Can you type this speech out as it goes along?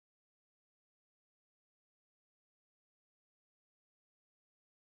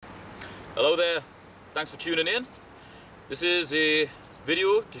Hello there, thanks for tuning in. This is a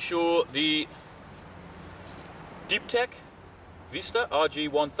video to show the Deeptech Vista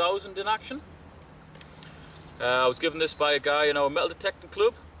RG1000 in action. I was given this by a guy in our metal detecting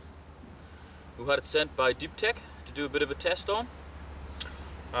club who had it sent by Deeptech to do a bit of a test on.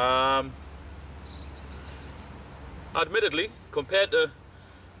 Admittedly, compared to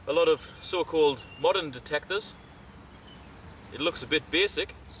a lot of so-called modern detectors, it looks a bit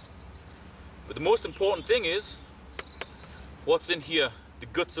basic. But the most important thing is what's in here, the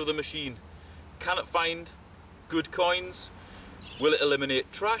guts of the machine. Can it find good coins? Will it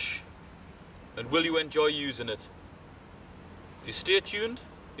eliminate trash? And will you enjoy using it? If you stay tuned,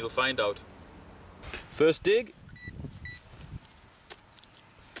 you'll find out. First dig.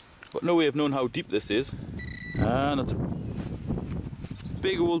 Got no way of knowing how deep this is. And it's a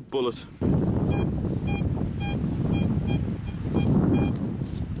big old bullet.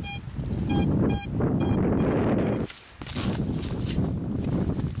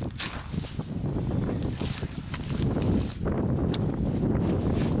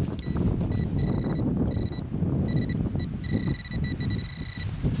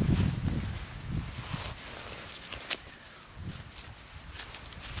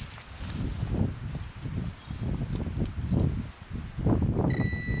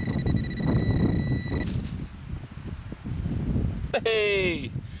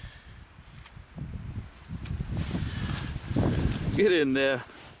 Hey! Get in there.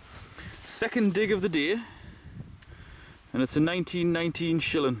 Second dig of the day, and it's a 1919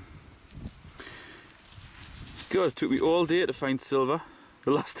 shilling. God, it took me all day to find silver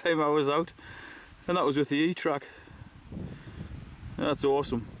the last time I was out, and that was with the Etrac. That's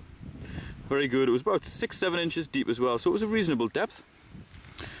awesome. Very good. It was about 6-7 inches deep as well, so it was a reasonable depth.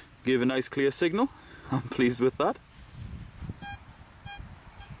 Gave a nice clear signal. I'm pleased with that.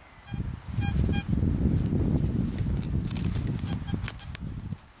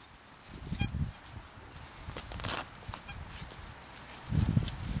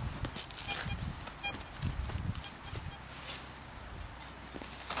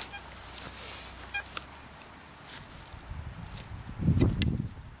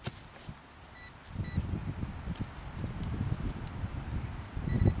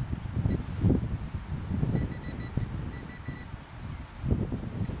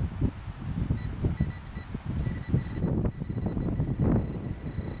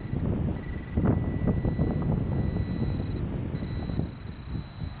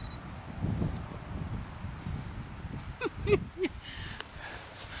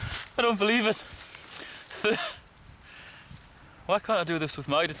 I don't believe it. Why can't I do this with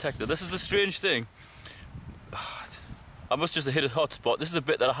my detector? This is the strange thing. I must just have hit a hot spot. This is a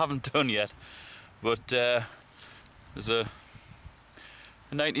bit that I haven't done yet. But there's a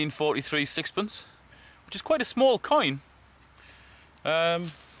 1943 sixpence, which is quite a small coin.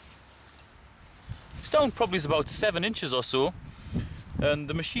 It's down probably about 7 inches or so. And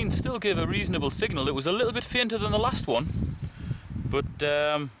the machine still gave a reasonable signal. It was a little bit fainter than the last one, but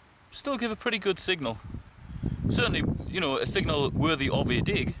still give a pretty good signal. Certainly, you know, a signal worthy of a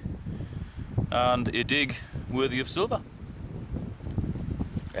dig, and a dig worthy of silver.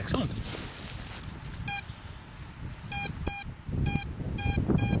 Excellent.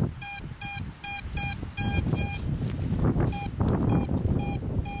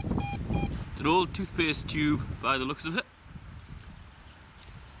 It's an old toothpaste tube by the looks of it.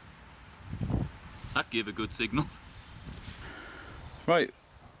 That gave a good signal. Right,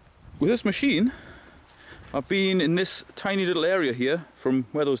 with this machine, I've been in this tiny little area here, from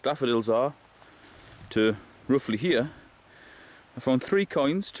where those daffodils are to roughly here. I found 3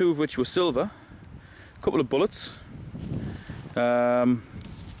 coins, 2 of which were silver, a couple of bullets, and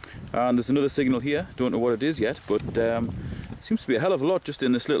there's another signal here. Don't know what it is yet, but it seems to be a hell of a lot just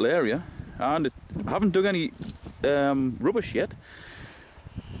in this little area. And I haven't dug any rubbish yet,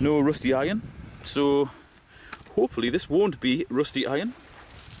 no rusty iron, so hopefully this won't be rusty iron.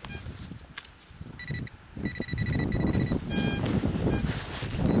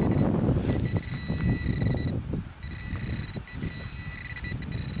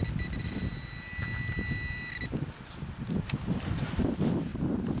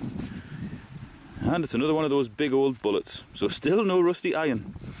 And it's another one of those big old bullets, so still no rusty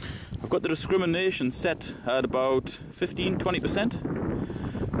iron. I've got the discrimination set at about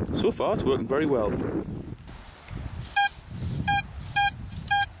 15–20%. So far it's working very well.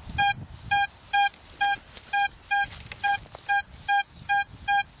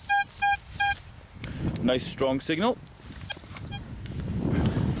 Nice strong signal.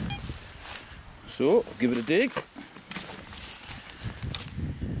 So give it a dig.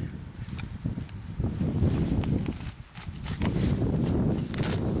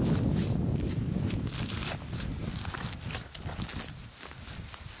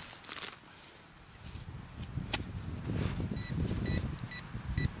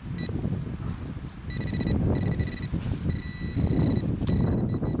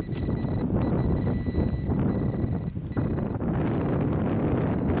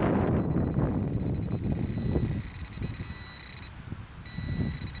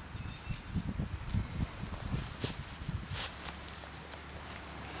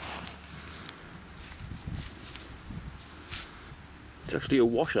 actually a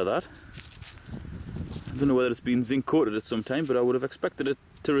washer, that. I don't know whether it's been zinc coated at some time, but I would have expected it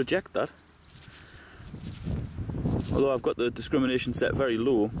to reject that. Although I've got the discrimination set very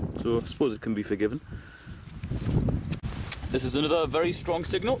low, so I suppose it can be forgiven. This is another very strong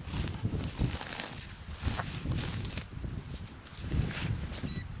signal.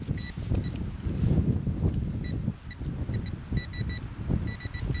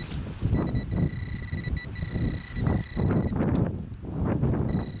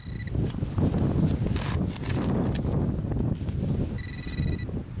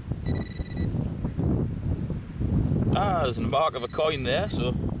 There's a mark of a coin there,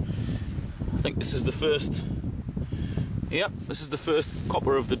 so I think this is the first. Yeah, this is the first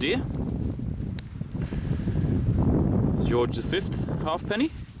copper of the day. George V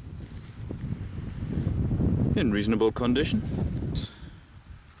halfpenny, in reasonable condition.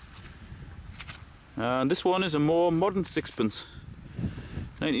 And this one is a more modern sixpence,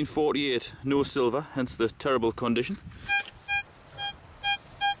 1948, no silver, hence the terrible condition.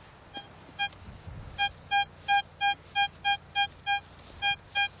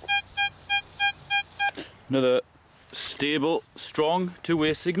 Another stable, strong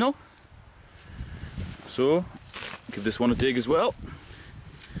two-way signal. So, give this one a dig as well.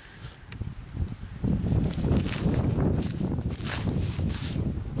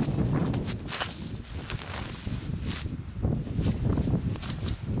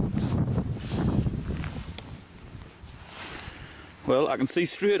 Well, I can see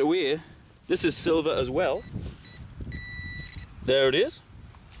straight away this is silver as well. There it is.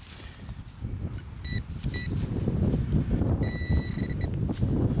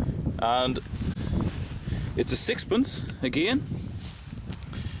 And it's a sixpence again.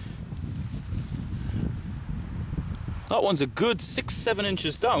 That one's a good 6-7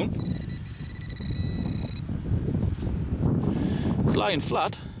 inches down. It's lying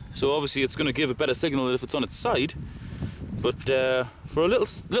flat, so obviously it's going to give a better signal than if it's on its side. But for a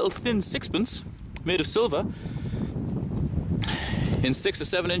little thin sixpence made of silver in 6 or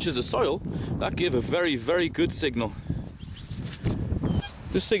 7 inches of soil, that gave a very, very good signal.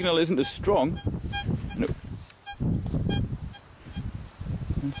 This signal isn't as strong. No.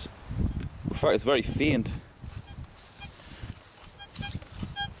 In fact, it's very faint.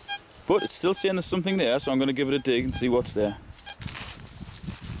 But it's still saying there's something there, so I'm going to give it a dig and see what's there.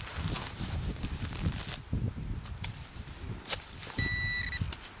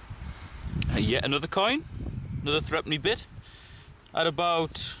 Yet another coin, another threepenny bit, at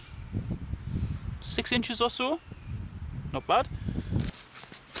about 6 inches or so. Not bad.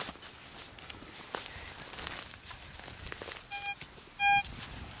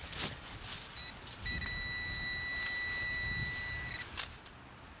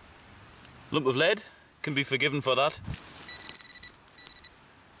 Lump of lead, can be forgiven for that.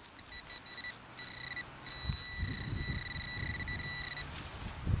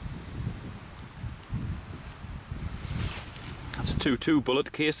 That's a 2.2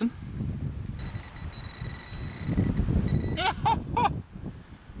 bullet casing.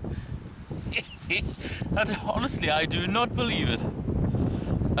 Honestly, I do not believe it.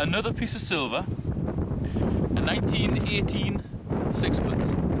 Another piece of silver, a 1918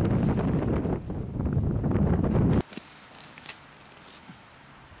 sixpence.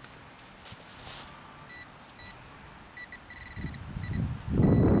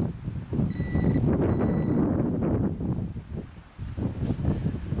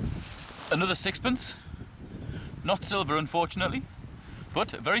 Another sixpence, not silver unfortunately,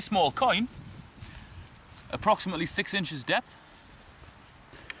 but a very small coin, approximately 6 inches depth.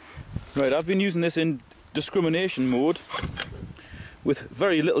 Right, I've been using this in discrimination mode with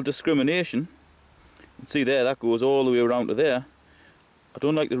very little discrimination. You can see there, that goes all the way around to there. I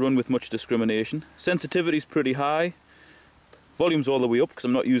don't like to run with much discrimination. Sensitivity's pretty high, volume's all the way up because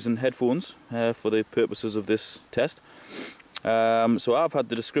I'm not using headphones for the purposes of this test. So I've had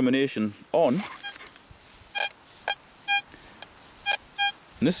the discrimination on,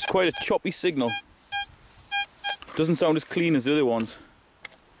 and this is quite a choppy signal. Doesn't sound as clean as the other ones.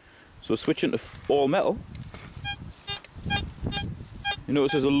 So switching to all metal, you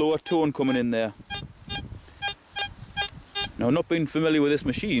notice there's a lower tone coming in there. Now, not being familiar with this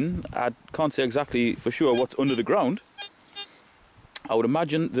machine, I can't say exactly for sure what's under the ground. I would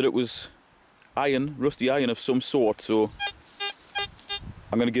imagine that it was iron, rusty iron of some sort, so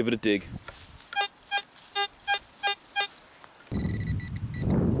I'm going to give it a dig.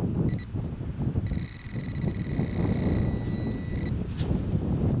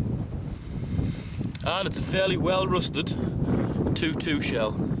 And it's a fairly well rusted 2.2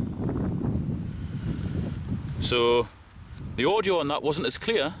 shell. So The audio on that wasn't as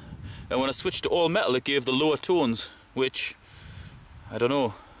clear, and when I switched to all metal it gave the lower tones, which, I don't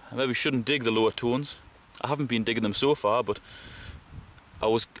know, I maybe shouldn't dig the lower tones. I haven't been digging them so far, but I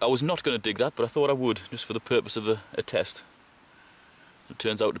was not going to dig that, but I thought I would, just for the purpose of a test. It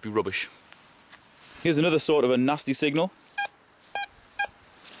turns out to be rubbish. Here's another sort of a nasty signal.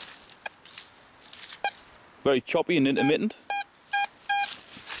 Very choppy and intermittent.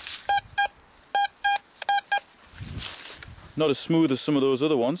 Not as smooth as some of those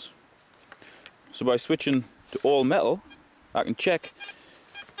other ones. So by switching to all metal, I can check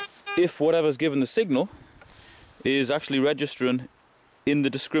if whatever's given the signal is actually registering in the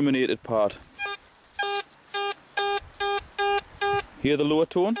discriminated part. Hear the lower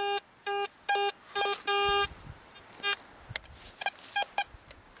tone?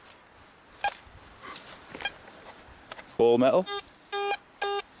 All metal.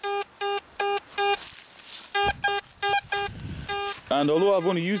 And although I've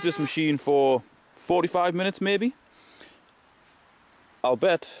only used this machine for 45 minutes maybe, I'll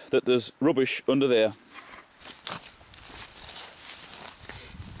bet that there's rubbish under there.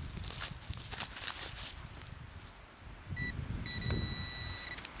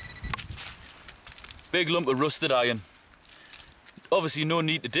 Big lump of rusted iron. Obviously no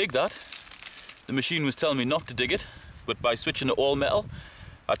need to dig that. The machine was telling me not to dig it, but by switching to all metal,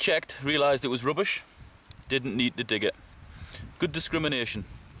 I checked, realised it was rubbish, didn't need to dig it. Good discrimination.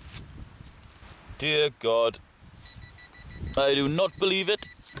 Dear God, I do not believe it.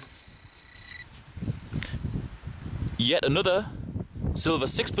 Yet another silver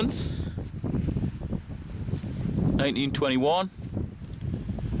sixpence, 1921,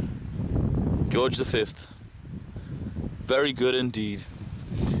 George V. Very good indeed.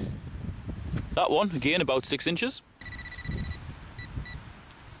 That one, again, about 6 inches.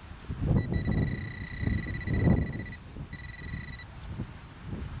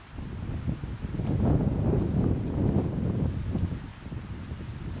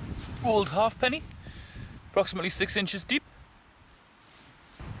 Old halfpenny, approximately 6 inches deep.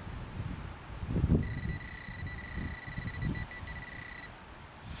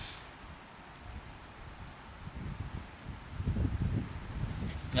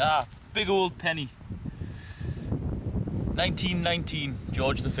 Ah, big old penny. 1919,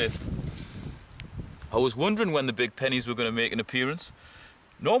 George V. I was wondering when the big pennies were going to make an appearance.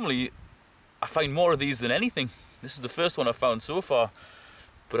 Normally, I find more of these than anything. This is the first one I've found so far.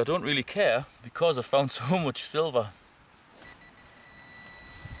 But I don't really care because I found so much silver.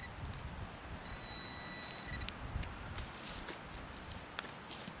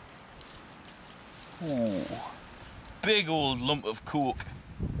 Ooh, big old lump of coke.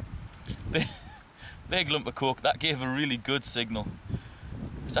 Big lump of coke. That gave a really good signal.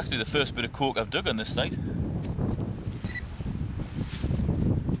 It's actually the first bit of coke I've dug on this site.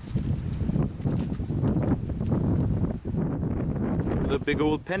 A big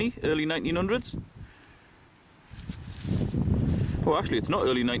old penny, early 1900s. Oh, actually it's not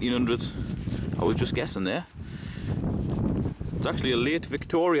early 1900s. I was just guessing there. It's actually a late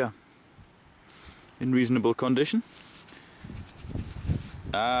Victoria in reasonable condition.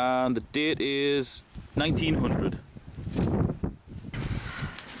 And the date is 1900.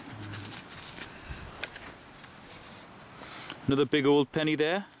 Another big old penny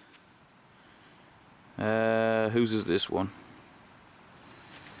there. Whose is this one?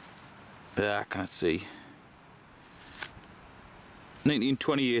 I can't see.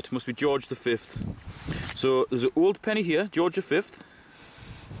 1928, must be George V. So there's an old penny here, George V.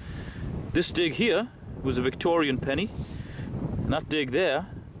 This dig here was a Victorian penny, and that dig there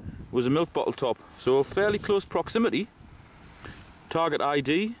was a milk bottle top. So fairly close proximity. Target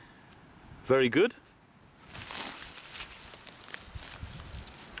ID, very good.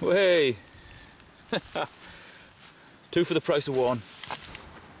 Oh, hey! 2 for the price of 1.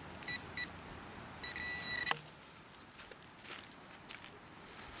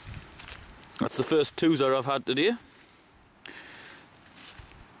 That's the first twoozer I've had today.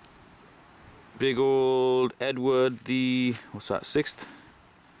 Big old Edward the, what's that, 6th?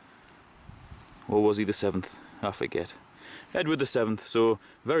 Or was he the 7th? I forget. Edward the 7th, so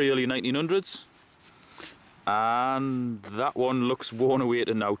very early 1900s. And that one looks worn away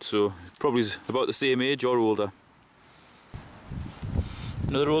to knout, so probably about the same age or older.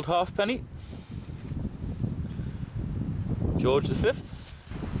 Another old halfpenny. George V.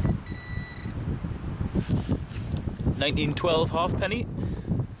 1912 halfpenny.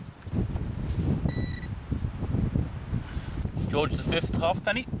 George V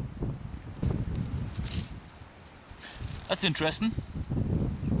halfpenny. That's interesting.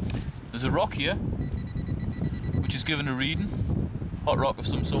 There's a rock here which is given a reading, hot rock of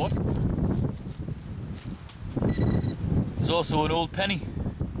some sort. There's also an old penny.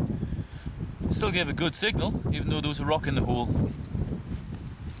 Still gave a good signal, even though there was a rock in the hole.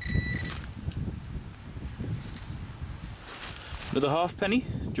 Another half penny,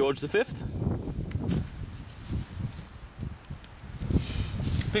 George V.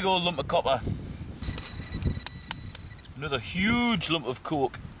 Big old lump of copper. Another huge lump of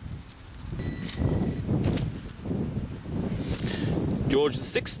coke. George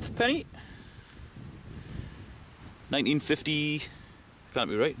VI penny. 1950, can't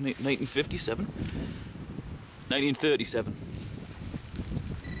be right, 1957. 1937.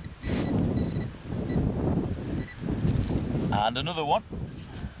 And another one.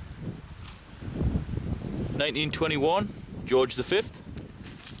 1921, George V.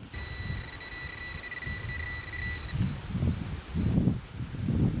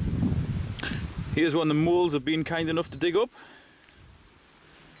 Here's one the moles have been kind enough to dig up.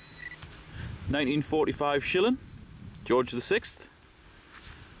 1945 shilling, George VI.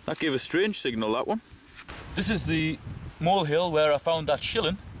 That gave a strange signal, that one. This is the molehill where I found that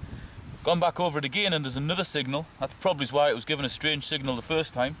shilling. Gone back over it again and there's another signal. That's probably why it was given a strange signal the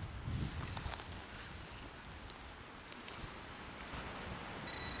first time.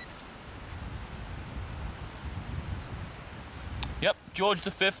 Yep, George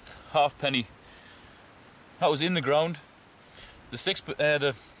V, half penny. That was in the ground. The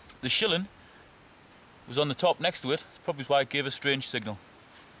shilling was on the top next to it. That's probably why it gave a strange signal.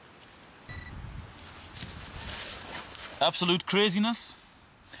 Absolute craziness.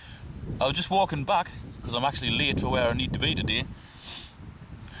 I was just walking back because I'm actually late for where I need to be today.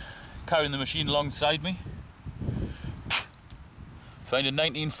 Carrying the machine alongside me. Found a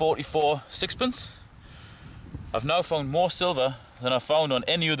 1944 sixpence. I've now found more silver than I found on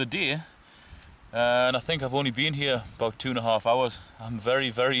any other day. And I think I've only been here about 2.5 hours. I'm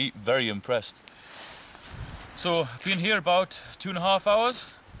very, very, very impressed. So, I've been here about 2.5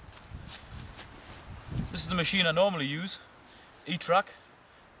 hours. This is the machine I normally use, Etrac,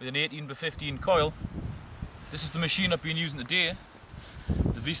 with an 18x15 coil. This is the machine I've been using today,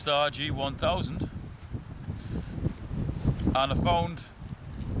 the Vista RG1000. And I found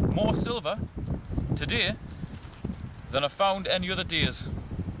more silver today than I found any other days.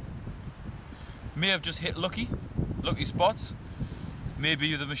 May have just hit lucky spots,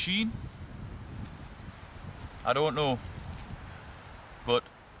 maybe the machine, I don't know, but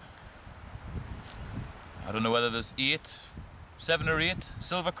I don't know whether there's 7 or 8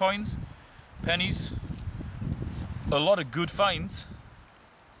 silver coins, pennies, a lot of good finds.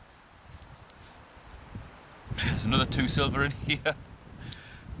 There's another 2 silver in here.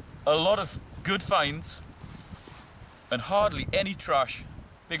 A lot of good finds and hardly any trash.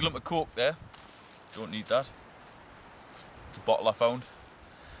 Big lump of coke there. Don't need that. It's a bottle I found,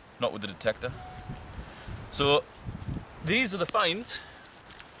 not with the detector. So these are the finds.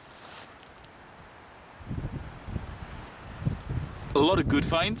 A lot of good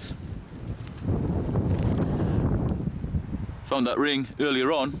finds. Found that ring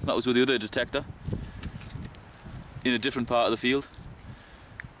earlier on, that was with the other detector, in a different part of the field.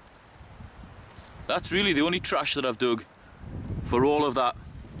 That's really the only trash that I've dug for all of that.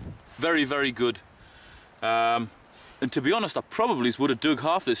 Very, very good. And to be honest, I probably would have dug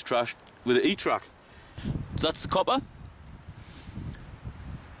half this trash with an Etrac. So that's the copper.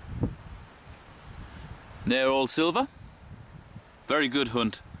 They're all silver. Very good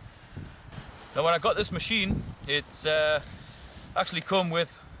hunt. Now when I got this machine, it's actually come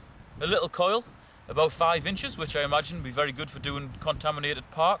with a little coil, about 5 inches, which I imagine would be very good for doing contaminated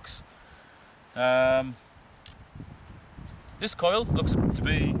parks. This coil looks to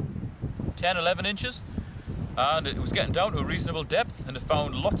be 10-11 inches, and it was getting down to a reasonable depth, and it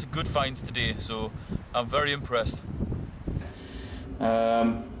found lots of good finds today, so I'm very impressed.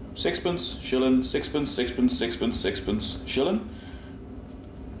 Sixpence, shilling, sixpence, sixpence, sixpence, sixpence, shilling,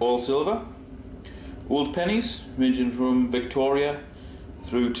 all silver. Old pennies ranging from Victoria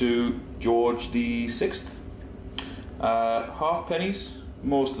through to George VI. Half pennies,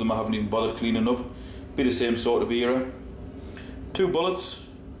 most of them I haven't even bothered cleaning up, be the same sort of era. 2 bullets,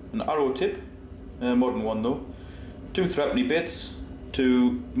 an arrow tip, modern one though, 2 threepenny bits,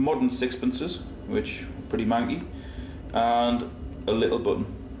 2 modern sixpences, which are pretty manky, and a little button.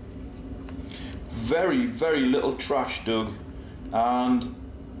 Very, very little trash dug, and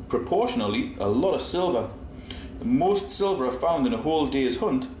proportionally a lot of silver. The most silver I found in a whole day's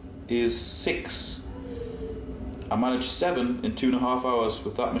hunt is 6. I managed 7 in 2.5 hours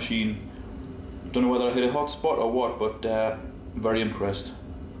with that machine. Don't know whether I hit a hot spot or what, but very impressed.